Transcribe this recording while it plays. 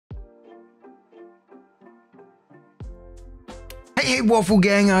Hey, Waffle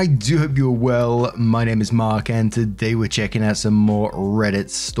Gang, I do hope you're well. My name is Mark, and today we're checking out some more Reddit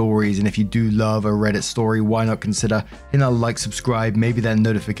stories. And if you do love a Reddit story, why not consider hitting that like, subscribe, maybe that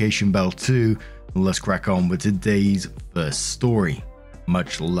notification bell too. Let's crack on with today's first story.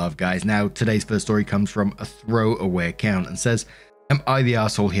 Much love, guys. Now, today's first story comes from a throwaway account and says, "Am I the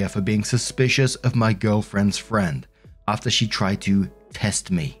asshole here for being suspicious of my girlfriend's friend after she tried to test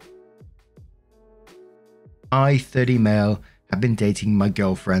me? I, 30 male, have been dating my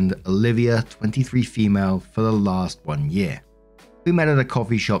girlfriend Olivia, 23 female, for the last 1 year. We met at a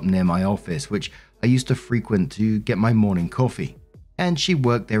coffee shop near my office, which I used to frequent to get my morning coffee, and she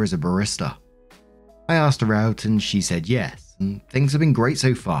worked there as a barista. I asked her out and she said yes, and things have been great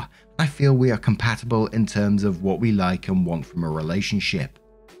so far. I feel we are compatible in terms of what we like and want from a relationship.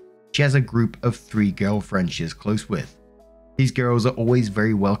 She has a group of 3 girlfriends she is close with. These girls are always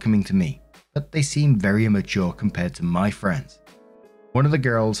very welcoming to me, but they seem very immature compared to my friends. One of the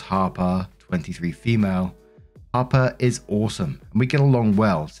girls, Harper, 23 female. Harper is awesome, and we get along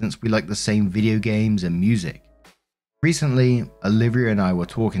well since we like the same video games and music. Recently, Olivia and I were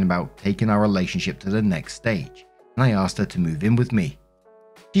talking about taking our relationship to the next stage, and I asked her to move in with me.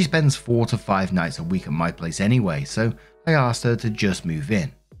 She spends 4 to 5 nights a week at my place anyway, so I asked her to just move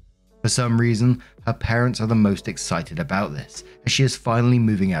in. For some reason, her parents are the most excited about this, as she is finally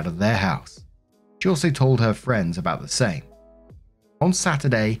moving out of their house. She also told her friends about the same. On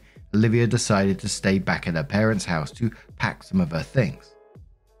Saturday, Olivia decided to stay back at her parents' house to pack some of her things.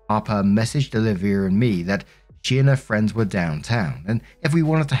 Harper messaged Olivia and me that she and her friends were downtown and if we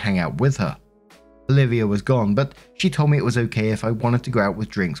wanted to hang out with her. Olivia was gone, but she told me it was okay if I wanted to go out with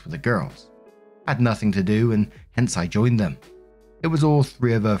drinks with the girls. I had nothing to do and hence I joined them. It was all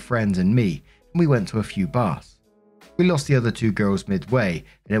 3 of her friends and me, and we went to a few bars. We lost the other 2 girls midway,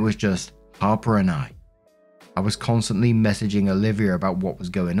 and it was just Harper and I. I was constantly messaging Olivia about what was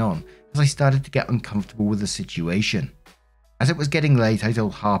going on as I started to get uncomfortable with the situation. As it was getting late, I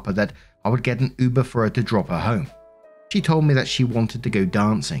told Harper that I would get an Uber for her to drop her home. She told me that she wanted to go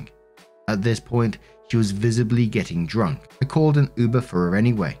dancing. At this point, she was visibly getting drunk. I called an Uber for her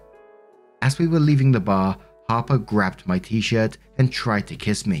anyway. As we were leaving the bar, Harper grabbed my t-shirt and tried to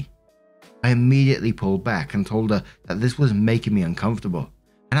kiss me. I immediately pulled back and told her that this was making me uncomfortable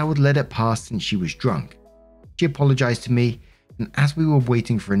and I would let it pass since she was drunk. She apologized to me, and as we were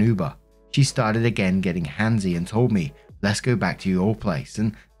waiting for an Uber, she started again getting handsy and told me, "Let's go back to your place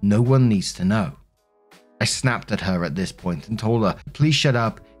and no one needs to know." I snapped at her at this point and told her, please shut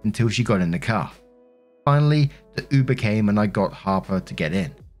up until she got in the car. Finally, the Uber came and I got Harper to get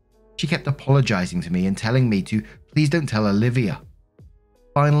in. She kept apologizing to me and telling me to please don't tell Olivia.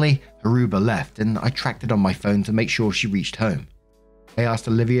 Finally, her Uber left and I tracked it on my phone to make sure she reached home. I asked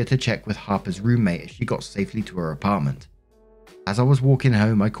Olivia to check with Harper's roommate as she got safely to her apartment. As I was walking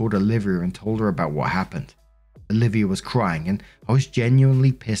home, I called Olivia and told her about what happened. Olivia was crying and I was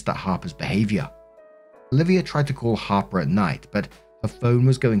genuinely pissed at Harper's behavior. Olivia tried to call Harper at night, but her phone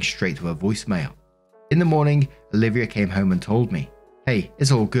was going straight to her voicemail. In the morning, Olivia came home and told me, "Hey,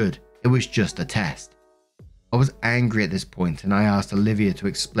 it's all good. It was just a test." I was angry at this point and I asked Olivia to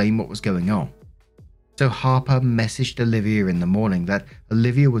explain what was going on. So Harper messaged Olivia in the morning that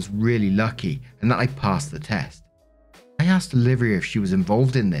Olivia was really lucky and that I passed the test. I asked Olivia if she was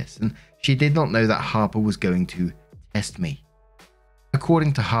involved in this and she did not know that Harper was going to test me.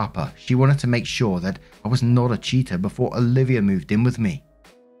 According to Harper, she wanted to make sure that I was not a cheater before Olivia moved in with me.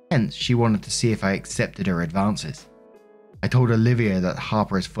 Hence, she wanted to see if I accepted her advances. I told Olivia that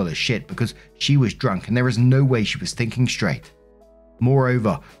Harper is full of shit because she was drunk and there is no way she was thinking straight.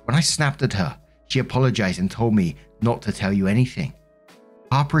 Moreover, when I snapped at her, she apologized and told me not to tell you anything.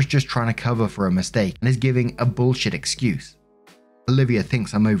 Harper is just trying to cover for a mistake and is giving a bullshit excuse. Olivia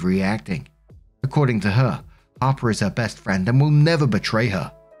thinks I'm overreacting. According to her, Harper is her best friend and will never betray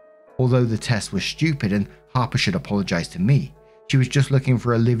her. Although the test was stupid and Harper should apologize to me, she was just looking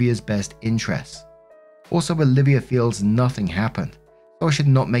for Olivia's best interests. Also, Olivia feels nothing happened, so I should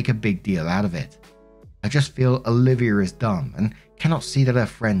not make a big deal out of it. I just feel Olivia is dumb and cannot see that her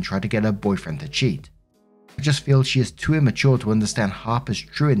friend tried to get her boyfriend to cheat. I just feel she is too immature to understand Harper's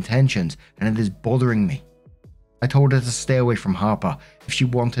true intentions and it is bothering me. I told her to stay away from Harper if she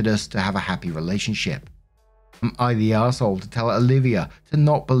wanted us to have a happy relationship. Am I the asshole to tell Olivia to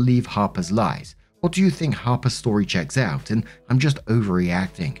not believe Harper's lies, or do you think Harper's story checks out and I'm just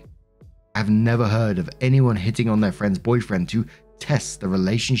overreacting? I've never heard of anyone hitting on their friend's boyfriend to test the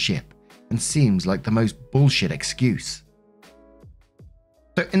relationship and seems like the most bullshit excuse.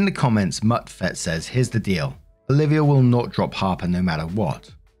 So in the comments, Muttfet says, here's the deal. Olivia will not drop Harper no matter what.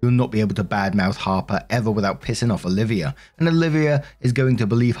 You'll not be able to badmouth Harper ever without pissing off Olivia, and Olivia is going to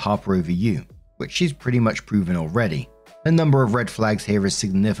believe Harper over you, which she's pretty much proven already. The number of red flags here is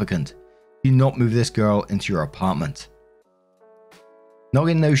significant. Do not move this girl into your apartment.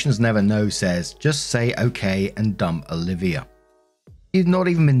 Noggin Notions Never Know says, just say okay and dump Olivia. You've not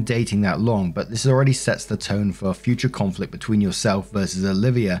even been dating that long, but this already sets the tone for future conflict between yourself versus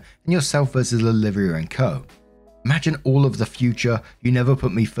Olivia and yourself versus Olivia and co. Imagine all of the future, you never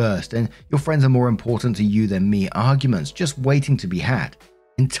put me first, and your friends are more important to you than me arguments just waiting to be had.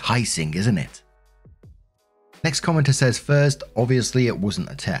 Enticing, isn't it? Next commenter says, first, obviously it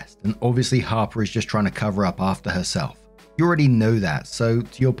wasn't a test, and obviously Harper is just trying to cover up after herself. You already know that, so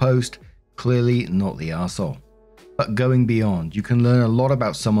to your post, clearly not the arsehole. But going beyond, you can learn a lot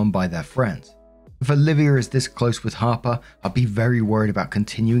about someone by their friends. If Olivia is this close with Harper, I'd be very worried about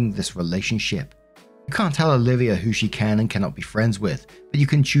continuing this relationship. You can't tell Olivia who she can and cannot be friends with, but you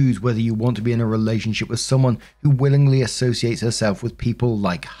can choose whether you want to be in a relationship with someone who willingly associates herself with people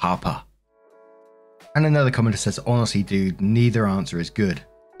like Harper. And another commenter says, honestly dude, neither answer is good.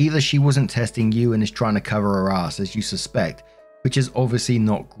 Either she wasn't testing you and is trying to cover her ass as you suspect, which is obviously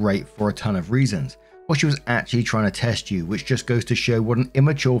not great for a ton of reasons, or she was actually trying to test you, which just goes to show what an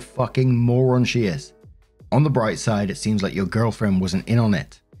immature fucking moron she is. On the bright side, it seems like your girlfriend wasn't in on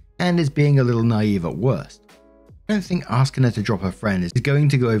it, and is being a little naive at worst. I don't think asking her to drop her friend is going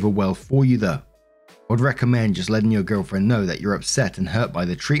to go over well for you though. I would recommend just letting your girlfriend know that you're upset and hurt by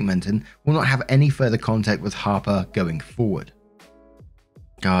the treatment and will not have any further contact with Harper going forward.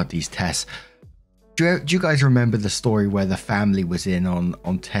 God, these tests. Do you guys remember the story where the family was in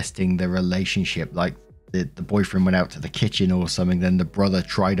on testing the relationship? Like the boyfriend went out to the kitchen or something, then the brother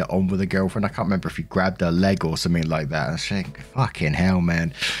tried it on with the girlfriend. I can't remember if he grabbed her leg or something like that. I was saying, fucking hell,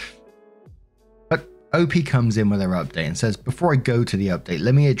 man. But OP comes in with her update and says, before I go to the update,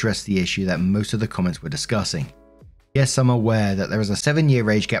 let me address the issue that most of the comments were discussing. Yes, I'm aware that there is a 7-year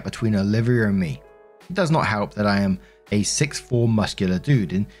age gap between Olivia and me. It does not help that I am a 6'4" muscular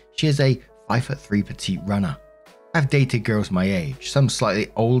dude and she is a 5'3" petite runner. I've dated girls my age, some slightly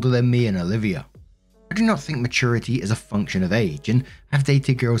older than me and Olivia. I do not think maturity is a function of age, and I've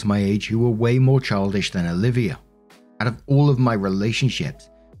dated girls my age who were way more childish than Olivia. Out of all of my relationships,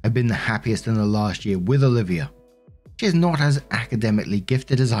 I've been the happiest in the last year with Olivia. She is not as academically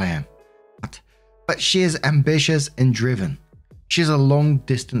gifted as I am, but she is ambitious and driven. She is a long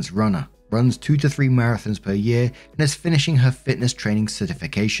distance runner, runs 2 to 3 marathons per year, and is finishing her fitness training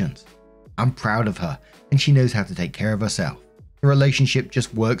certifications. I'm proud of her, and she knows how to take care of herself. The relationship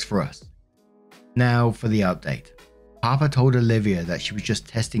just works for us. Now for the update. Harper told Olivia that she was just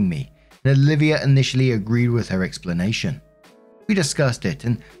testing me, and Olivia initially agreed with her explanation. We discussed it,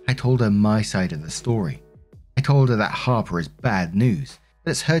 and I told her my side of the story. I told her that Harper is bad news,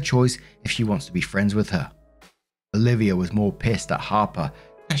 but it's her choice if she wants to be friends with her. Olivia was more pissed at Harper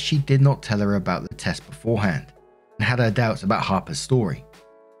that she did not tell her about the test beforehand, and had her doubts about Harper's story.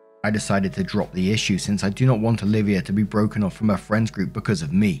 I decided to drop the issue since I do not want Olivia to be broken off from her friends group because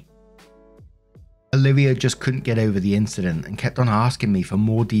of me. Olivia just couldn't get over the incident and kept on asking me for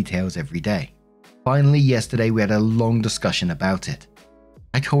more details every day. Finally, yesterday we had a long discussion about it.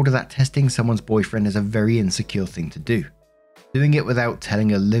 I told her that testing someone's boyfriend is a very insecure thing to do. Doing it without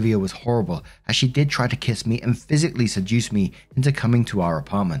telling Olivia was horrible, as she did try to kiss me and physically seduce me into coming to our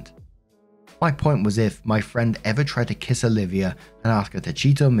apartment. My point was, if my friend ever tried to kiss Olivia and ask her to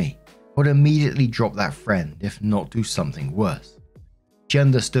cheat on me, I would immediately drop that friend, if not do something worse. She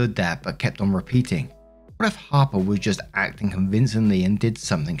understood that but kept on repeating, what if Harper was just acting convincingly and did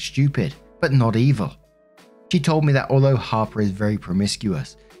something stupid, but not evil? She told me that although Harper is very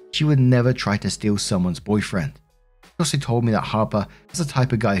promiscuous, she would never try to steal someone's boyfriend. She also told me that Harper is the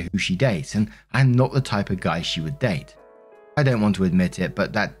type of guy who she dates, and I'm not the type of guy she would date. I don't want to admit it,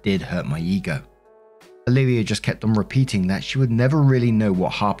 but that did hurt my ego. Olivia just kept on repeating that she would never really know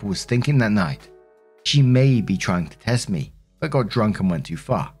what Harper was thinking that night. She may be trying to test me, but got drunk and went too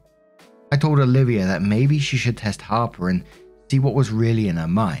far. I told Olivia that maybe she should test Harper and see what was really in her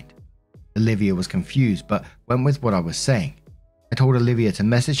mind. Olivia was confused, but went with what I was saying. I told Olivia to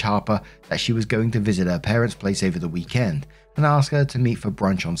message Harper that she was going to visit her parents' place over the weekend and ask her to meet for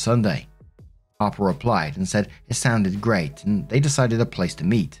brunch on Sunday. Harper replied and said it sounded great, and they decided a place to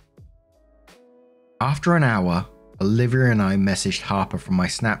meet. After an hour, Olivia and I messaged Harper from my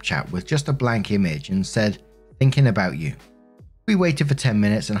Snapchat with just a blank image and said, thinking about you. We waited for 10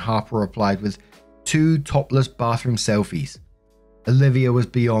 minutes and Harper replied with 2 topless bathroom selfies. Olivia was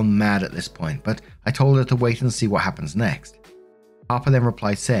beyond mad at this point, but I told her to wait and see what happens next. Harper then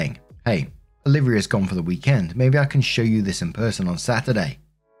replied saying, hey, Olivia's gone for the weekend, maybe I can show you this in person on Saturday.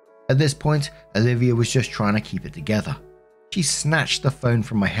 At this point, Olivia was just trying to keep it together. She snatched the phone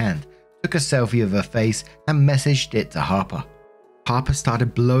from my hand, took a selfie of her face, and messaged it to Harper. Harper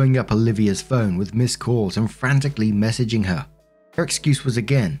started blowing up Olivia's phone with missed calls and frantically messaging her. Her excuse was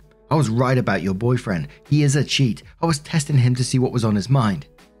again, "I was right about your boyfriend. He is a cheat. I was testing him to see what was on his mind."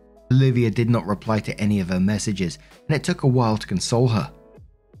 Olivia did not reply to any of her messages, and it took a while to console her.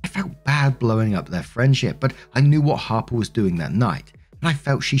 I felt bad blowing up their friendship, but I knew what Harper was doing that night, and I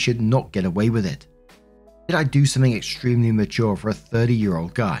felt she should not get away with it. Did I do something extremely mature for a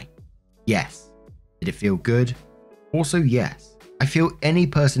 30-year-old guy? Yes. Did it feel good? Also yes. I feel any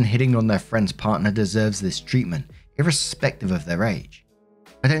person hitting on their friend's partner deserves this treatment, irrespective of their age.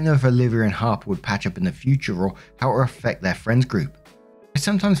 I don't know if Olivia and Harper would patch up in the future or how it will affect their friends group. I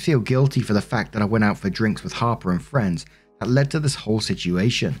sometimes feel guilty for the fact that I went out for drinks with Harper and friends that led to this whole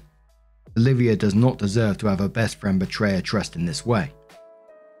situation. Olivia does not deserve to have her best friend betray her trust in this way.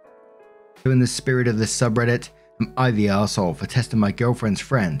 So in the spirit of this subreddit, am I the arsehole for testing my girlfriend's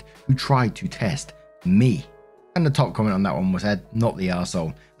friend who tried to test me? And the top comment on that one was said, not the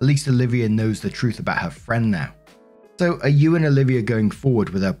arsehole. At least Olivia knows the truth about her friend now. So are you and Olivia going forward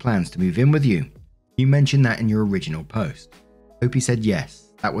with her plans to move in with you? You mentioned that in your original post. Hope you said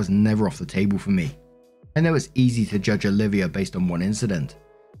yes, that was never off the table for me. I know it's easy to judge Olivia based on one incident.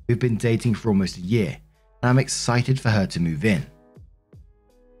 We've been dating for almost a year, and I'm excited for her to move in.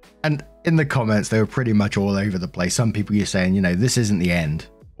 And in the comments, they were pretty much all over the place. Some people are saying, this isn't the end.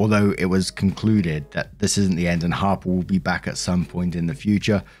 Although it was concluded that this isn't the end and Harper will be back at some point in the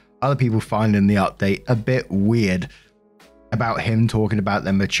future. Other people finding the update a bit weird about him talking about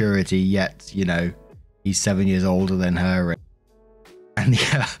their maturity, yet, he's 7 years older than her. And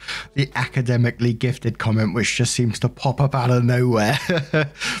the academically gifted comment, which just seems to pop up out of nowhere.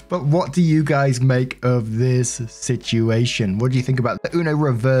 But what do you guys make of this situation? What do you think about the Uno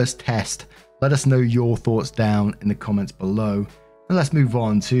reverse test? Let us know your thoughts down in the comments below. And let's move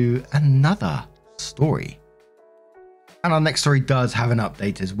on to another story. And our next story does have an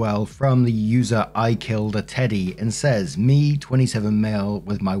update as well from the user I Killed a Teddy and says, me 27 male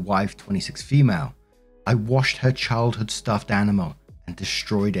with my wife 26 female. I washed her childhood stuffed animal and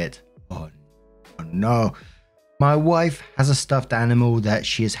destroyed it. Oh no. My wife has a stuffed animal that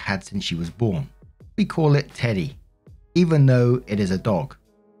she has had since she was born. We call it Teddy, even though it is a dog.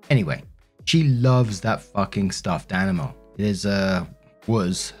 Anyway, she loves that fucking stuffed animal. It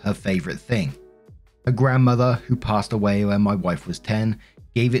was her favorite thing. Her grandmother, who passed away when my wife was 10,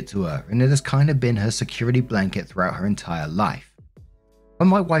 gave it to her, and it has kind of been her security blanket throughout her entire life. When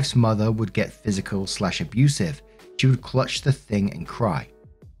my wife's mother would get physical/abusive, she would clutch the thing and cry.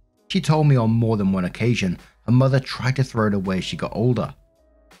 She told me on more than one occasion her mother tried to throw it away as she got older.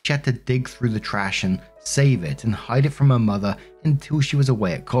 She had to dig through the trash and save it and hide it from her mother until she was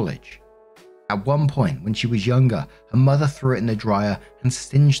away at college. At one point, when she was younger, her mother threw it in the dryer and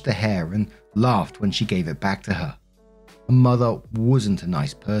singed the hair and laughed when she gave it back to her. Her mother wasn't a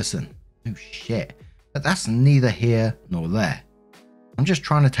nice person. No shit. But that's neither here nor there. I'm just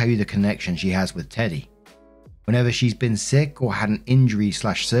trying to tell you the connection she has with Teddy. Whenever she's been sick or had an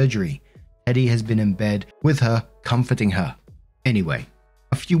injury/surgery, Teddy has been in bed with her, comforting her. Anyway,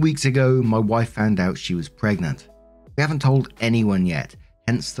 a few weeks ago, my wife found out she was pregnant. We haven't told anyone yet,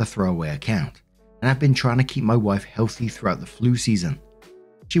 hence the throwaway account, and I've been trying to keep my wife healthy throughout the flu season.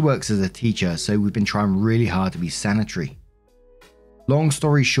 She works as a teacher, so we've been trying really hard to be sanitary. Long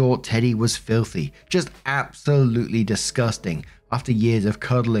story short, Teddy was filthy, just absolutely disgusting after years of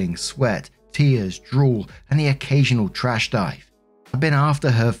cuddling, sweat, tears, drool, and the occasional trash dive. I've been after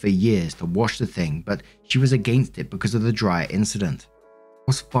her for years to wash the thing, but she was against it because of the dryer incident. I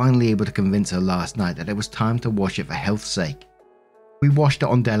was finally able to convince her last night that it was time to wash it for health's sake. We washed it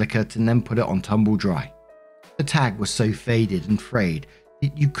on Delicate and then put it on Tumble Dry. The tag was so faded and frayed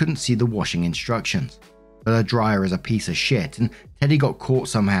that you couldn't see the washing instructions. But her dryer is a piece of shit, and Teddy got caught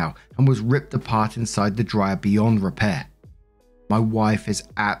somehow and was ripped apart inside the dryer beyond repair. My wife is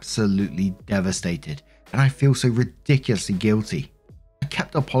absolutely devastated, and I feel so ridiculously guilty. I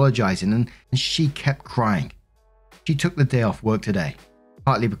kept apologizing and she kept crying. She took the day off work today,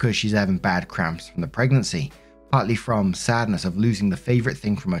 partly because she's having bad cramps from the pregnancy, partly from sadness of losing the favorite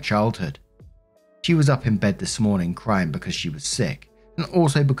thing from her childhood. She was up in bed this morning crying because she was sick, and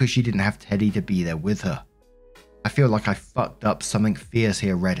also because she didn't have Teddy to be there with her. I feel like I fucked up something fierce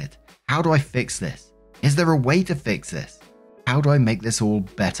here, Reddit. How do I fix this? Is there a way to fix this? How do I make this all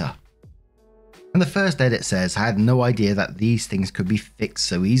better? And the first edit says, I had no idea that these things could be fixed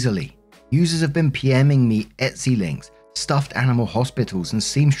so easily. Users have been PMing me Etsy links, stuffed animal hospitals, and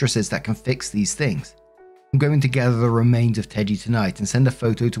seamstresses that can fix these things. I'm going to gather the remains of Teddy tonight and send a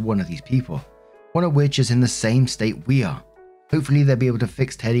photo to one of these people, one of which is in the same state we are. Hopefully they'll be able to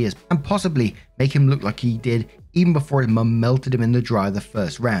fix Teddy and possibly make him look like he did even before his mum melted him in the dryer the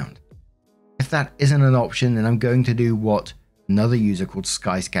first round. If that isn't an option, then I'm going to do what another user called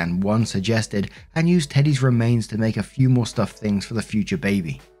Skyscan1 suggested and use Teddy's remains to make a few more stuffed things for the future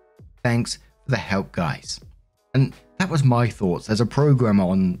baby. Thanks for the help, guys. And that was my thoughts. There's a program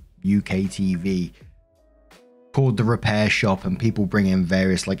on UK TV called The Repair Shop, and people bring in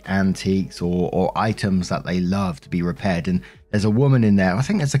various like antiques or items that they love to be repaired. And there's a woman in there, I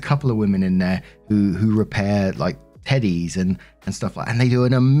think there's a couple of women in there who repair like teddies and stuff like that. And they do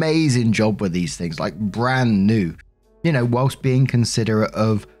an amazing job with these things, like brand new, you know, whilst being considerate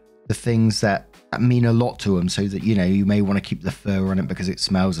of the things that mean a lot to them, so that, you know, you may want to keep the fur on it because it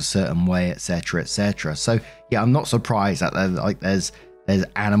smells a certain way, etc., etc. So yeah, I'm not surprised that there's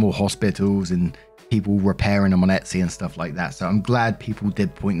animal hospitals and people repairing them on Etsy and stuff like that. So I'm glad people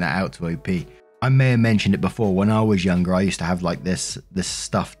did point that out to OP. I may have mentioned it before. When I was younger, I used to have like this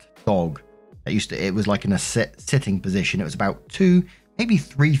stuffed dog that it was like in a sitting position. It was about 2, maybe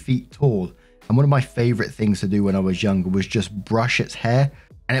 3 feet tall. And one of my favorite things to do when I was younger was just brush its hair.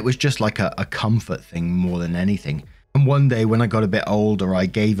 And it was just like a comfort thing more than anything. And one day when I got a bit older, I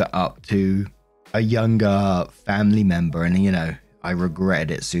gave it up to a younger family member. And, you know, I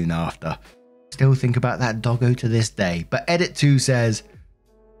regretted it soon after. Still think about that doggo to this day. But Edit 2 says,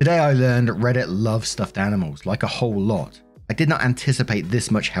 today I learned Reddit loves stuffed animals, like a whole lot. I did not anticipate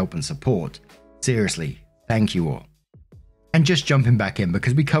this much help and support. Seriously, thank you all. And just jumping back in,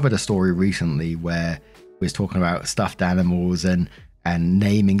 because we covered a story recently where we was talking about stuffed animals and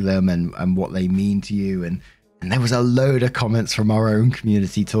naming them and what they mean to you. And there was a load of comments from our own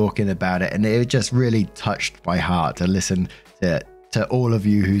community talking about it. And it just really touched my heart to listen to all of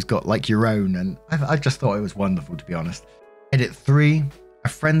you who's got like your own. And I just thought it was wonderful, to be honest. Edit 3. A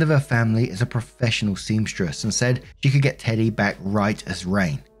friend of her family is a professional seamstress and said she could get Teddy back right as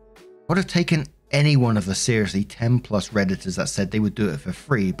rain. Would have taken any one of the seriously 10 plus Redditors that said they would do it for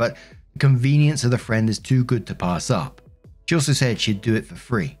free, but the convenience of the friend is too good to pass up. She also said she'd do it for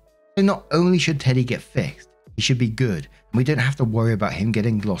free. So not only should Teddy get fixed, he should be good, and we don't have to worry about him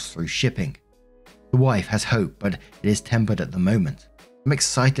getting lost through shipping. The wife has hope, but it is tempered at the moment. I'm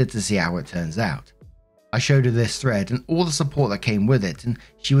excited to see how it turns out. I showed her this thread and all the support that came with it, and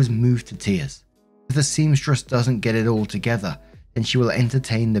she was moved to tears. If the seamstress doesn't get it all together, then she will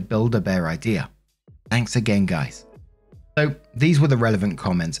entertain the Build-A-Bear idea. Thanks again, guys. So these were the relevant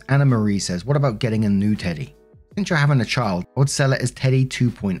comments. Anna Marie says, what about getting a new Teddy? Since you're having a child, I would sell it as Teddy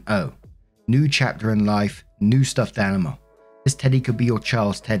 2.0. New chapter in life, new stuffed animal. This Teddy could be your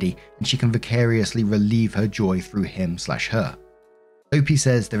child's Teddy, and she can vicariously relieve her joy through him/her. OP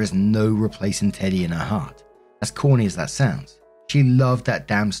says there is no replacing Teddy in her heart. As corny as that sounds, she loved that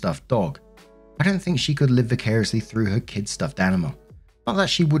damn stuffed dog. I don't think she could live vicariously through her kid's stuffed animal. Not that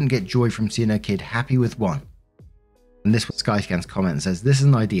she wouldn't get joy from seeing her kid happy with one. And this was Skyscan's comment and says, this is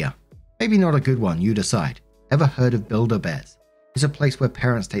an idea. Maybe not a good one, you decide. Ever heard of Build-A-Bears? It's a place where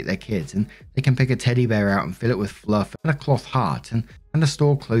parents take their kids and they can pick a teddy bear out and fill it with fluff and a cloth heart, and the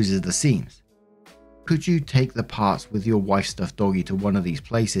store closes the seams. Could you take the parts with your wife's stuffed doggy to one of these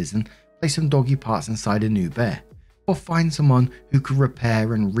places and place some doggy parts inside a new bear? Or find someone who could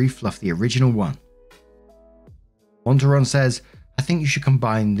repair and refluff the original one? Monteron says, I think you should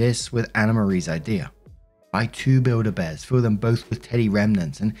combine this with Anna Marie's idea. Buy 2 Build-A-Bears, fill them both with Teddy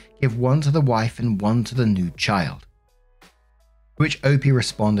remnants, and give one to the wife and one to the new child. To which OP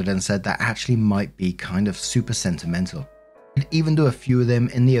responded and said that actually might be kind of super sentimental. We'd even do a few of them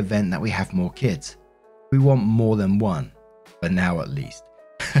in the event that we have more kids. We want more than one, for now at least.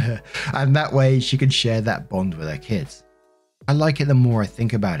 And that way she can share that bond with her kids. I like it the more I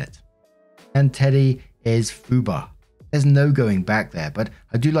think about it. And Teddy is Fubar. There's no going back there, but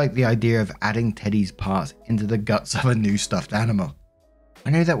I do like the idea of adding Teddy's parts into the guts of a new stuffed animal. I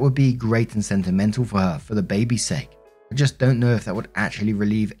know that would be great and sentimental for her, for the baby's sake. I just don't know if that would actually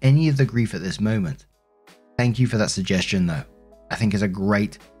relieve any of the grief at this moment. Thank you for that suggestion though. I think it's a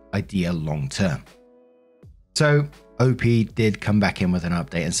great idea long term. So OP did come back in with an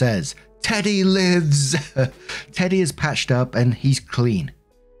update and says, Teddy lives! Teddy is patched up and he's clean.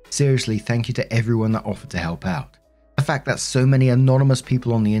 Seriously, thank you to everyone that offered to help out. The fact that so many anonymous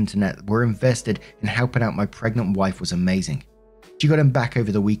people on the internet were invested in helping out my pregnant wife was amazing. She got him back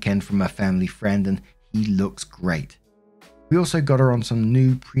over the weekend from a family friend and he looks great. We also got her on some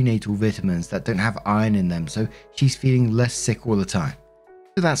new prenatal vitamins that don't have iron in them, so she's feeling less sick all the time.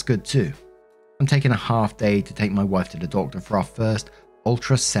 So that's good too. I'm taking a half day to take my wife to the doctor for our first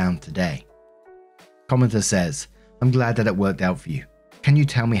ultrasound today. Commenter says, I'm glad that it worked out for you. Can you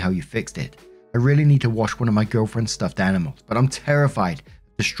tell me how you fixed it? I really need to wash one of my girlfriend's stuffed animals, but I'm terrified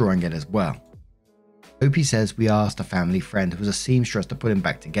of destroying it as well. Opie says we asked a family friend who was a seamstress to put him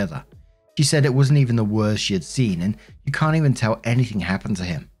back together. She said it wasn't even the worst she had seen, and you can't even tell anything happened to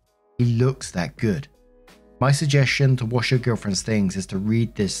him. He looks that good. My suggestion to wash your girlfriend's things is to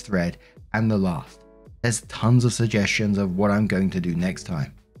read this thread and the last. There's tons of suggestions of what I'm going to do next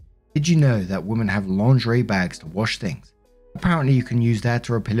time. Did you know that women have lingerie bags to wash things? Apparently you can use that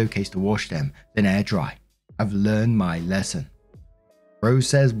or a pillowcase to wash them, then air dry. I've learned my lesson. Rose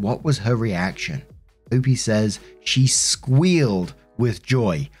says, what was her reaction? Opie says she squealed with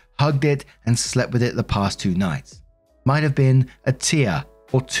joy, hugged it and slept with it the past 2 nights. Might have been a tear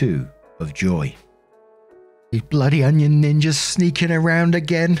or 2 of joy. These bloody onion ninjas sneaking around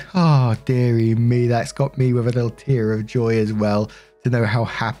again. Oh, dearie me, that's got me with a little tear of joy as well, to know how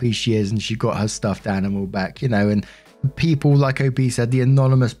happy she is and she got her stuffed animal back, and people, like OP said, the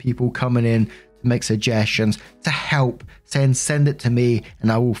anonymous people coming in to make suggestions, to help, saying send it to me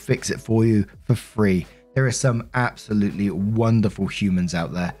and I will fix it for you for free. There are some absolutely wonderful humans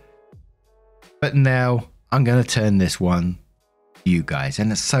out there. But now I'm going to turn this one you guys,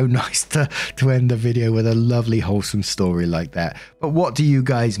 and it's so nice to end the video with a lovely wholesome story like that. But what do you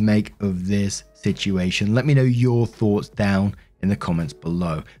guys make of this situation? Let me know your thoughts down in the comments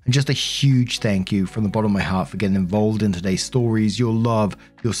below. And just a huge thank you from the bottom of my heart for getting involved in today's stories. Your love,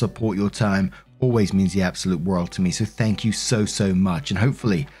 your support, your time always means the absolute world to me, so thank you so much, and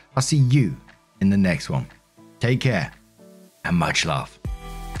hopefully I'll see you in the next one. Take care and much love.